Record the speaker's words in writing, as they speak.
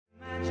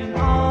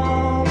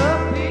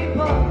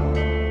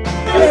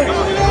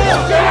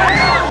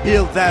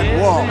that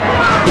wall.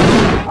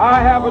 I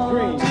have a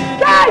dream.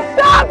 Guys,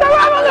 stop the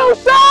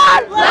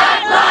revolution!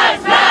 Black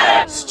Lives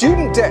Matter!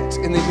 Student debt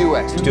in the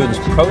U.S. Students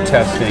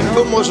protesting.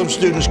 No Muslim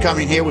students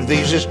coming here with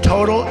visas.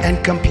 Total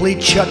and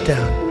complete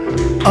shutdown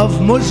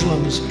of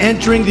Muslims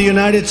entering the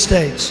United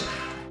States.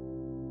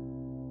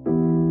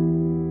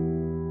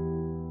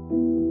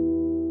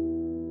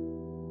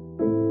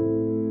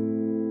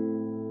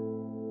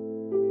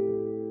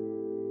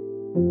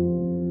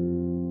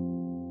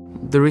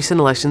 The recent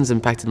elections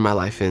impacted my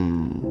life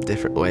in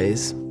different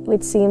ways.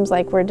 It seems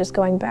like we're just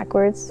going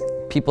backwards.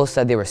 People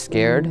said they were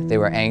scared, they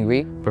were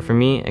angry. But for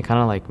me, it kind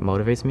of like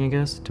motivates me, I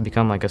guess, to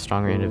become like a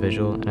stronger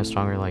individual and a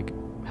stronger, like,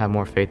 have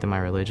more faith in my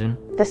religion.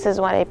 This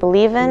is what I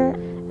believe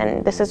in,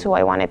 and this is who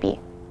I want to be.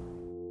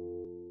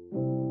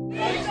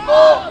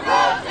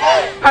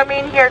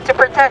 Coming here to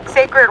protect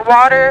sacred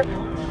water.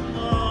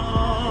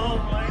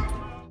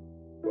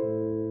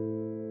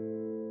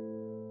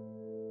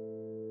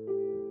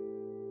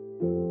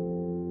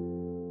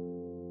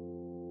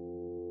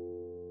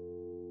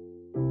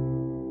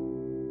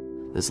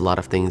 There's a lot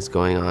of things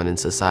going on in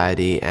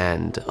society,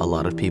 and a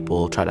lot of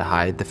people try to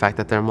hide the fact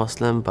that they're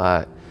Muslim,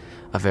 but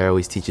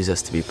Averroes teaches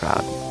us to be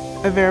proud.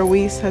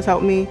 Averroes has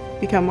helped me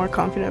become more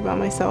confident about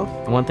myself.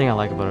 One thing I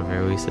like about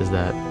Averroes is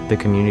that the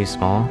community is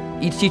small.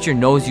 Each teacher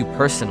knows you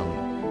personally.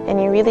 And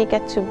you really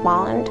get to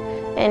bond,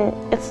 and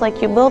it's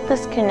like you build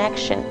this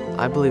connection.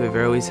 I believe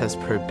Averroes has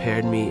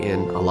prepared me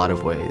in a lot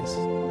of ways.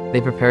 They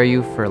prepare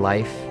you for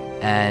life,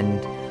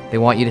 and they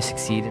want you to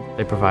succeed.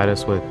 They provide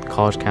us with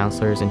college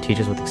counselors and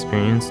teachers with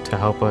experience to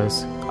help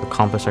us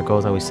accomplish our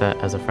goals that we set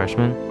as a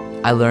freshman.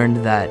 I learned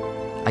that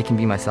I can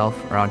be myself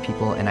around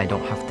people and I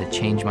don't have to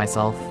change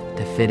myself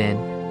to fit in.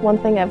 One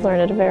thing I've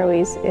learned at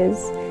Averroes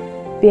is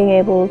being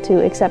able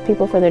to accept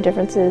people for their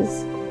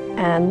differences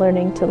and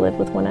learning to live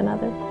with one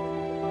another.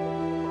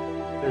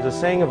 There's a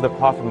saying of the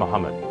Prophet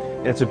Muhammad,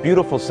 and it's a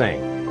beautiful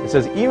saying. It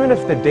says, even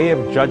if the day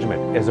of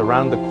judgment is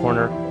around the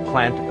corner,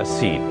 plant a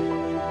seed.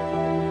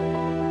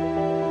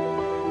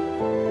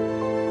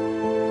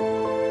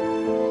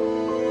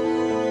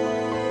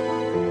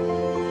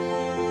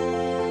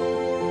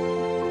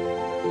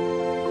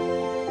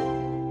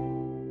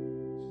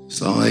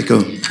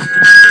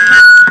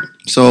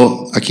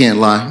 So I can't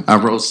lie, I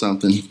wrote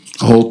something,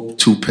 a whole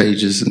 2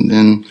 pages, and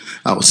then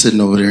I was sitting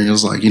over there and I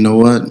was like, you know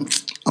what,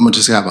 I'm gonna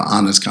just have an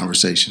honest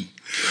conversation.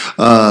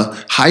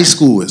 High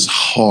school is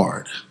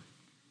hard.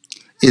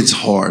 It's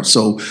hard.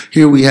 So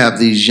here we have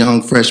these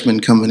young freshmen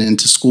coming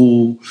into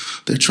school.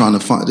 They're trying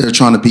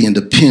to be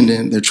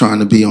independent. They're trying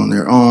to be on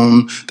their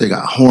own. They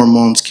got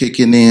hormones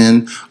kicking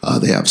in.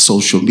 They have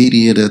social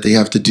media that they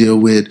have to deal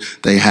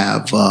with. They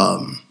have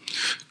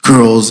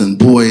girls and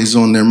boys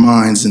on their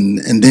minds,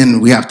 and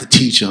then we have to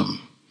teach them.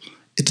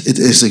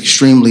 It's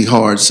extremely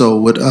hard. So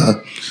what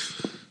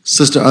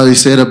Sister Ali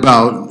said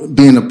about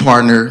being a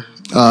partner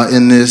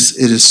in this,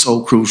 it is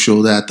so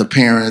crucial that the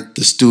parent,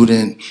 the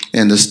student,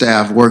 and the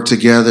staff work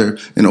together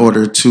in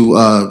order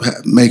to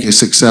make it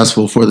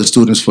successful for the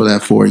students for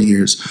that 4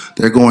 years.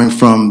 They're going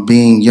from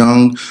being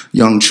young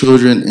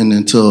children and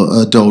into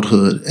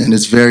adulthood, and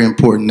it's very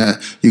important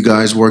that you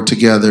guys work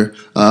together.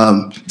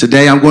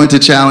 Today I'm going to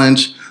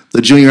challenge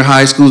the junior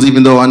high schools,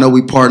 even though I know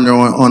we partner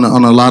on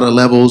a lot of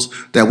levels,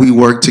 that we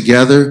work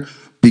together,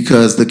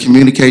 because the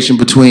communication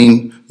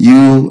between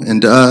you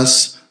and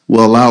us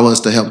will allow us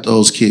to help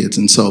those kids.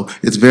 And so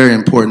it's very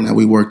important that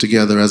we work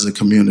together as a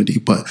community.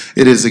 But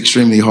it is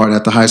extremely hard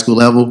at the high school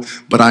level,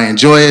 but I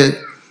enjoy it.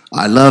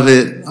 I love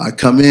it. I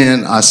come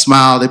in, I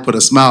smile, they put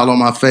a smile on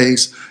my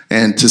face.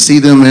 And to see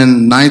them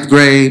in 9th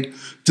grade,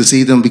 to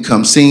see them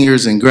become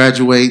seniors and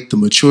graduate, the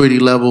maturity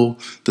level,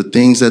 the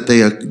things that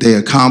they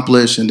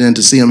accomplish, and then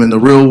to see them in the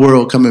real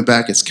world, coming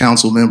back as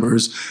council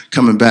members,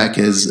 coming back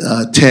as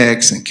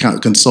techs and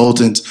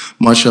consultants,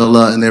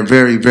 mashallah, and they're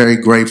very, very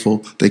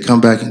grateful. They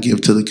come back and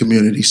give to the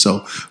community.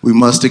 So we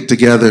must stick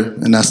together,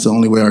 and that's the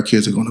only way our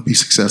kids are going to be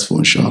successful,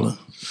 inshallah.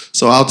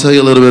 So I'll tell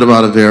you a little bit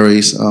about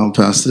Averroes. I'll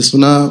pass this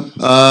one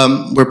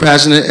up. We're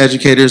passionate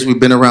educators. We've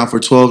been around for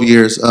 12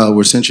 years.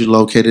 We're centrally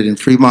located in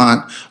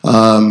Fremont.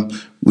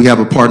 We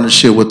have a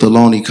partnership with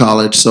Ohlone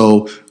College.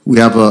 So we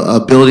have a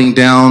building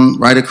down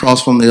right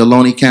across from the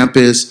Ohlone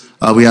campus.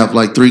 We have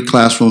like 3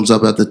 classrooms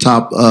up at the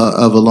top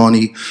of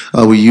Ohlone.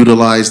 We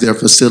utilize their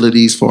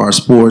facilities for our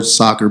sports,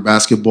 soccer,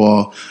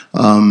 basketball.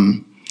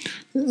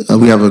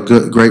 We have a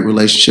great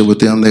relationship with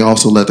them. They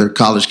also let their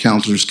college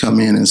counselors come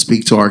in and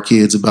speak to our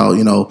kids about,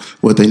 you know,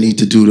 what they need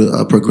to do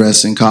to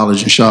progress in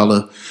college,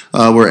 inshallah.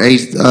 We're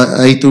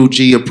A through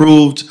G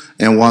approved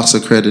and WAS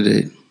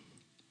accredited.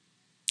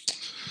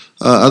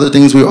 Other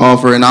things we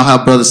offer, and I'll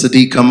have Brother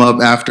Siddique come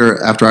up after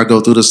I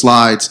go through the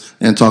slides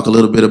and talk a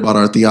little bit about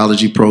our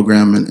theology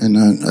program in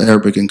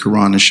Arabic and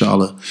Quran,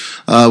 inshallah.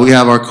 We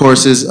have our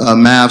courses,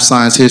 math,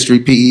 science, history,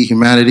 PE,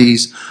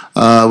 humanities.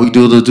 We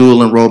do the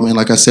dual enrollment.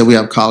 Like I said, we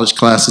have college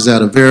classes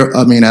at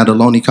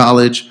Ohlone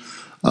College.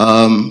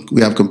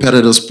 We have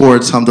competitive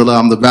sports. Alhamdulillah,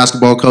 I'm the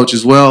basketball coach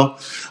as well.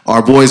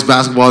 Our boys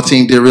basketball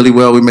team did really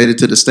well. We made it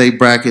to the state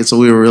bracket, so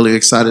we were really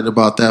excited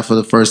about that for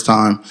the first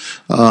time.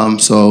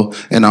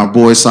 And our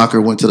boys soccer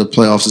went to the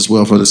playoffs as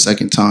well for the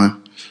second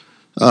time.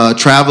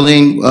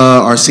 Traveling,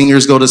 our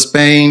seniors go to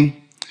Spain.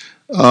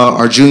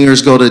 Our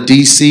juniors go to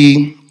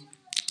DC.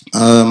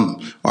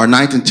 Our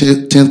 9th and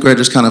 10th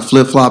graders kind of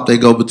flip-flop. They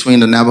go between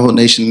the Navajo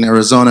Nation in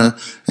Arizona,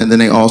 and then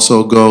they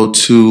also go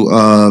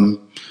to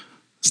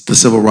the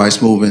Civil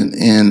Rights Movement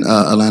in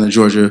Atlanta,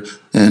 Georgia,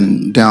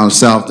 and down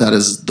south. That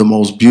is the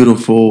most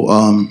beautiful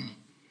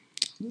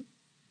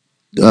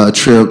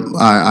trip.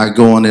 I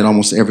go on it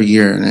almost every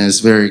year, and it's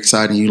very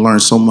exciting. You learn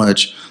so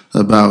much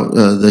about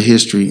the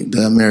history,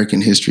 the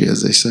American history,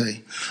 as they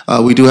say.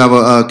 We do have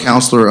a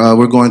counselor.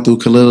 We're going through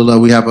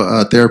Kalila. We have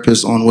a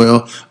therapist on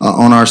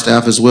our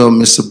staff as well,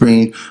 Miss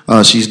Sabrine.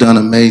 She's done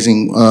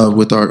amazing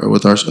with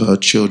our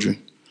children.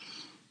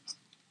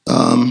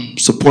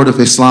 Supportive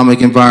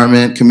Islamic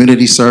environment,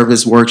 community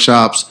service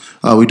workshops.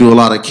 We do a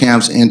lot of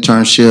camps,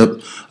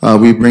 internship.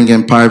 We bring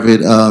in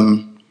private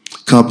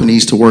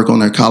companies to work on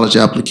their college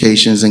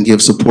applications and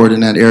give support in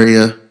that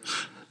area.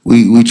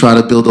 We try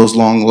to build those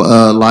long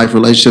life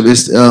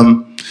relationships.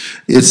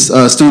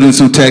 It's students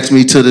who text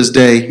me to this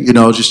day, you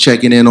know, just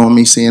checking in on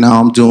me, seeing how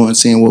I'm doing,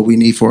 seeing what we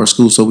need for our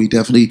school. So we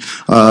definitely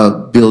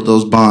build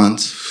those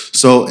bonds.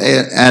 So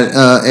at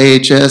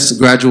AHS,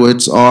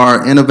 graduates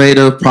are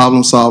innovative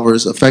problem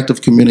solvers,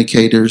 effective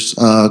communicators,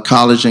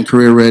 college and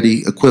career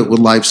ready, equipped with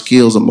life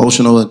skills,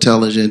 emotional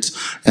intelligence,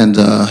 and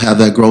have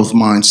that growth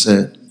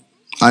mindset.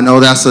 I know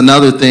that's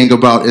another thing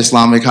about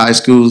Islamic high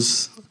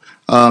schools.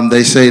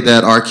 They say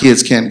that our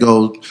kids can't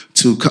go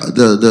to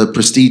the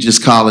prestigious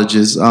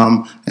colleges,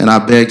 and I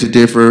beg to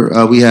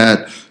differ. We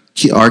had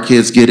our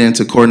kids get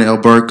into Cornell,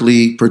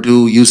 Berkeley,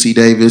 Purdue, UC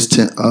Davis,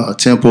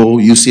 Temple,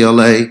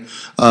 UCLA.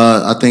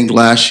 I think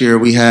last year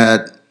we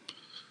had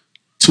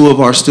 2 of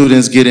our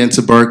students get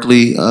into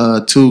Berkeley,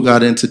 2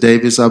 got into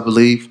Davis, I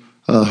believe,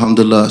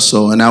 alhamdulillah.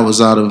 So, and that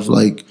was out of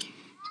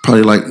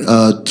probably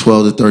 12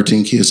 to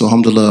 13 kids. So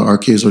alhamdulillah, our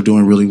kids are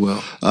doing really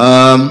well.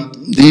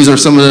 These are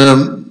some of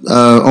them.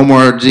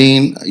 Omar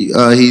Dean,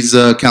 he's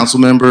a council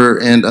member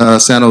in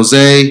San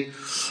Jose.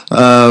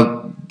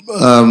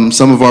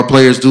 Some of our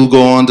players do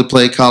go on to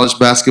play college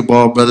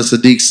basketball. Brother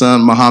Siddique's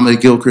son,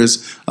 Muhammad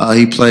Gilchrist,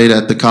 he played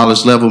at the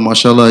college level.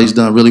 Mashallah, he's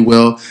done really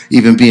well,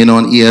 even being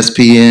on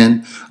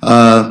ESPN.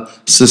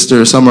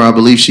 Sister Summer, I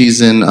believe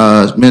she's in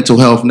mental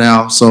health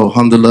now. So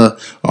alhamdulillah,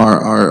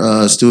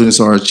 our students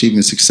are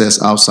achieving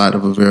success outside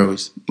of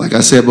Averroes. Like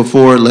I said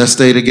before, let's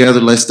stay together,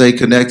 let's stay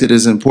connected.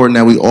 It's important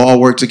that we all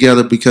work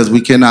together because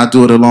we cannot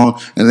do it alone.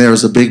 And there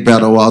is a big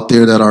battle out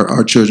there that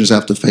our children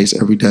have to face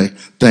every day.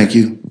 Thank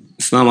you.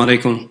 Assalamu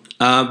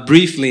alaikum.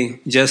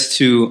 Briefly, just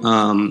to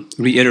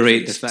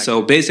reiterate the fact.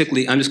 So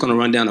basically, I'm just going to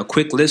run down a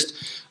quick list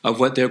of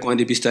what they're going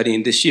to be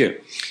studying this year.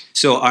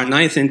 So our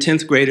 9th and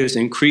 10th graders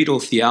in creedal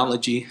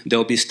theology,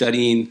 they'll be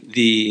studying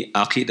the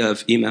Aqidah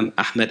of Imam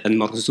Ahmed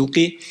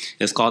al-Marzuqi.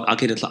 It's called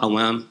Aqidat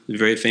al-Awam, a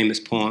very famous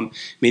poem.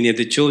 Many of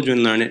the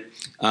children learn it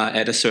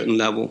at a certain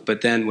level,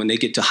 but then when they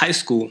get to high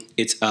school,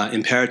 it's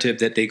imperative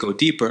that they go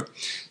deeper.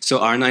 So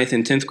our 9th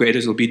and 10th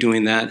graders will be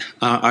doing that.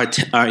 Our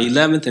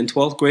 11th and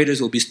 12th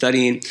graders will be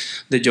studying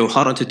the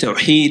Jawharat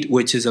al-Tawheed,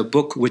 which is a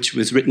book which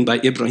was written by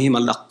Ibrahim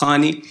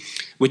al-Laqani,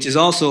 which is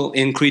also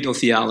in creedal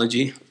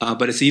theology,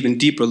 but it's an even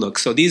deeper look.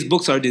 So these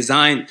books are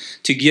designed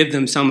to give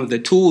them some of the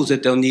tools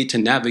that they'll need to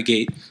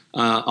navigate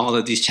all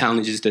of these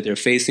challenges that they're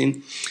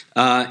facing.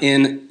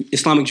 In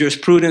Islamic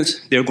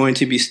jurisprudence, they're going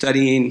to be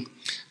studying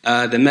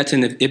the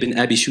Matan of Ibn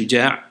Abi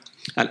Shuja'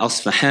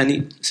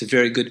 al-Asfahani. It's a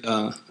very good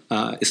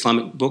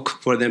Islamic book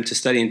for them to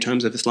study in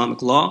terms of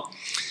Islamic law.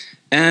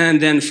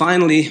 And then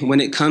finally, when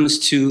it comes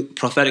to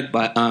prophetic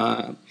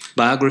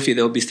biography,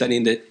 they'll be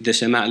studying the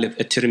Shama'il of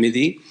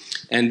At-Tirmidhi.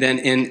 And then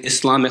in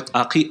Islamic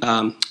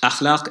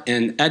Akhlaq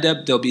and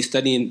Adab, they'll be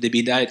studying the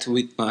Bidayat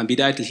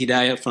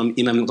al-Hidayah from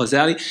Imam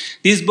al-Ghazali.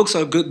 These books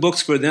are good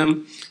books for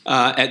them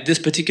at this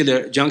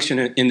particular junction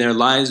in their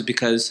lives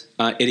because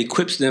it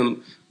equips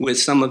them with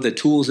some of the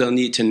tools they'll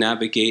need to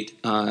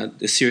navigate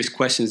the serious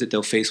questions that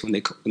they'll face when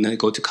they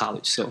go to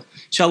college. So,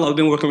 inshallah, I've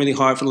been working really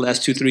hard for the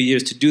last 2-3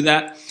 years to do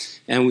that,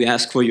 and we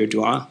ask for your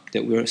dua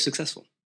that we're successful.